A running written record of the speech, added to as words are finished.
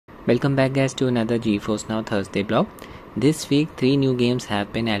Welcome back guys to another GeForce Now Thursday blog. This week 3 new games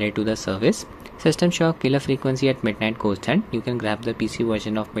have been added to the service. System Shock Killer Frequency at Midnight Ghost Hunt. You can grab the PC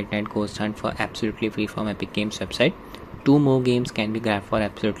version of Midnight Ghost Hunt for absolutely free from Epic Games website. 2 more games can be grabbed for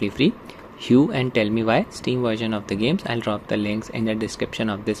absolutely free. Hue and Tell Me Why, Steam version of the games. I'll drop the links in the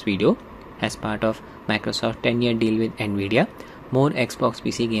description of this video. As part of Microsoft 10-year deal with Nvidia, more Xbox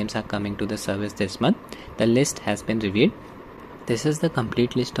PC games are coming to the service this month. The list has been revealed. This is the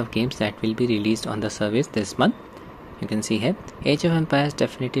complete list of games that will be released on the service this month. You can see here Age of Empires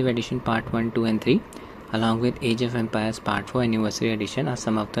Definitive Edition Part 1, 2 and 3 along with Age of Empires Part 4 Anniversary Edition are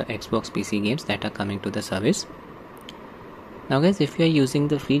some of the Xbox PC games that are coming to the service. Now guys, if you are using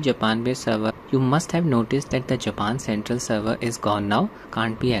the free Japan based server, you must have noticed that the Japan Central server is gone now,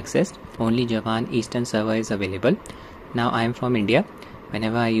 can't be accessed. Only Japan Eastern server is available. Now I am from India.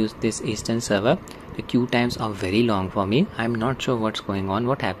 Whenever I use this Eastern server, the queue times are very long for me. I'm not sure what's going on,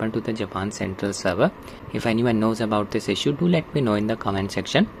 what happened to the Japan Central server. If anyone knows about this issue, do let me know in the comment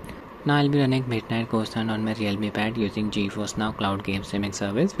section. Now I'll be running Midnight Ghost Hunt on my Realme pad using GeForce Now Cloud Game Streaming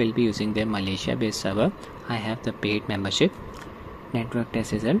Service. We'll be using their Malaysia based server. I have the paid membership. Network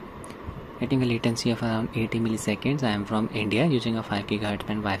test result. Getting a latency of around 80 milliseconds. I am from India using a 5 Ghz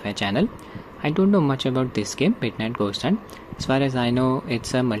Wi-Fi channel. I don't know much about this game, Midnight Ghost Hunt. As far as I know,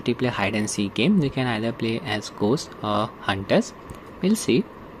 it's a multiplayer hide and seek game. You can either play as ghosts or hunters. We'll see.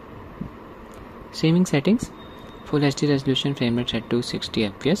 Streaming settings. Full HD resolution, frame rate set to 60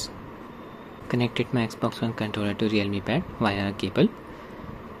 fps. Connected my Xbox One controller to Realme pad via a cable.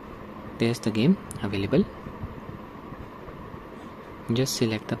 There's the game available. Just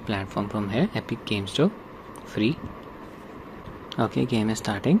select the platform from here, Epic Game Store, free. Okay, game is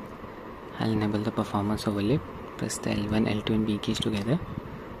starting. I'll enable the performance overlay. Press the L1, L2 and B keys together.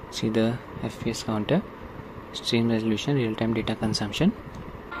 See the FPS counter, stream resolution, real-time data consumption.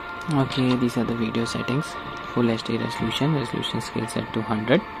 Okay, these are the video settings. Full HD resolution, resolution scale set to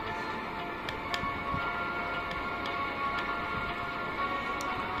 100.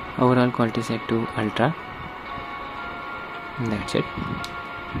 Overall quality set to ultra. And that's it.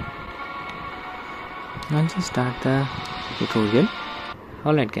 Now just start the tutorial.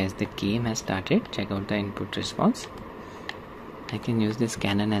 Alright guys, the game has started. Check out the input response. I can use this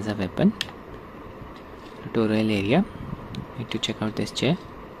cannon as a weapon. Tutorial area. Need to check out this chair.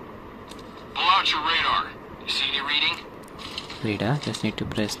 Pull out your radar. You see any reading? Radar. Just need to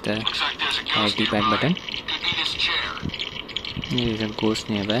press the like D-pad button. Could be this chair. There is a ghost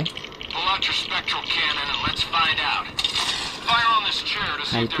nearby. Pull out your spectral cannon and let's find out. Fire on this chair to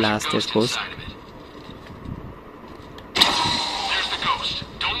see I'll if there's blast a this ghost. inside of it. There's the ghost.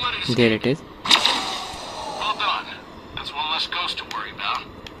 Don't let it escape. There it is. Well done. That's one less ghost to worry about.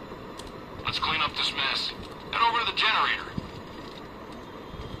 Let's clean up this mess. Head over to the generator.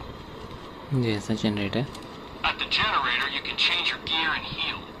 There's a generator. At the generator, you can change your gear and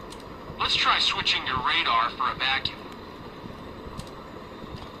heal. Let's try switching your radar for a vacuum.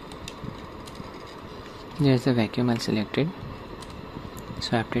 There's a vacuum. I'll select it.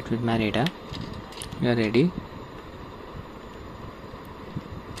 Swapped it with my radar. We are ready.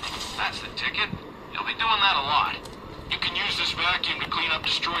 That's the ticket. You'll be doing that a lot. You can use this vacuum to clean up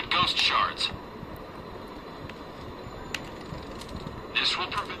destroyed ghost shards. This will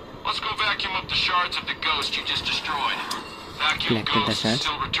prevent... Let's go vacuum up the shards of the ghost you just destroyed. Vacuum ghosts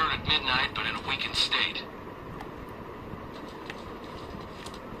still return at midnight, but in a weakened state.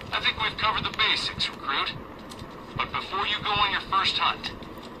 I think we've covered the basics, recruit. But before you go on your first hunt,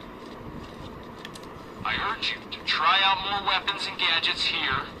 I urge you to try out more weapons and gadgets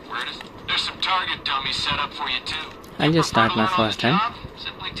here. There's some target dummies set up for you too. I'll just start my first hunt.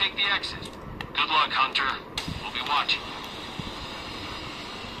 Simply take the exit. Good luck, Hunter. We'll be watching.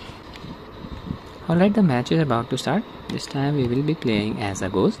 Alright, the match is about to start. This time we will be playing as a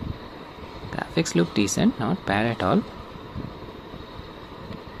ghost. Graphics look decent, not bad at all.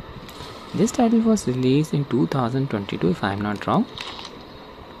 This title was released in 2022 if I am not wrong.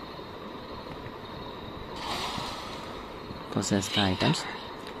 Possess the items.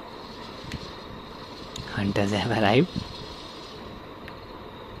 Hunters have arrived.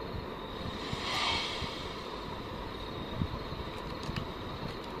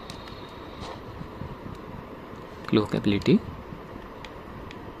 Cloak ability.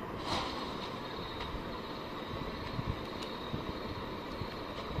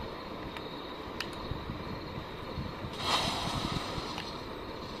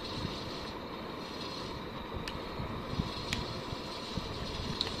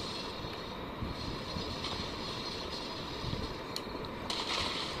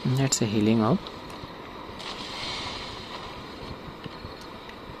 That's a healing out.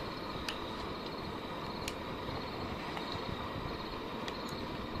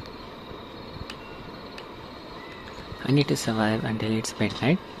 I need to survive until it's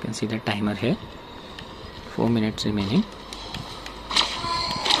midnight. You can see the timer here. 4 minutes remaining.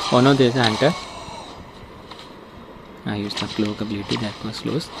 Oh no, there's a hunter. I used the cloak ability, that was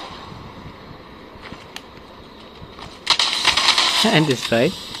close. And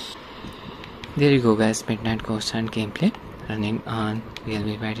destroyed. There you go guys, Midnight Ghost Hunt gameplay running on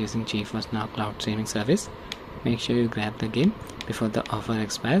Realme Wi-Fi using GeForce Now cloud streaming service. Make sure you grab the game before the offer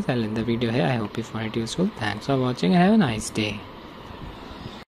expires. I'll end the video here. I hope you found it useful. Thanks for watching and have a nice day.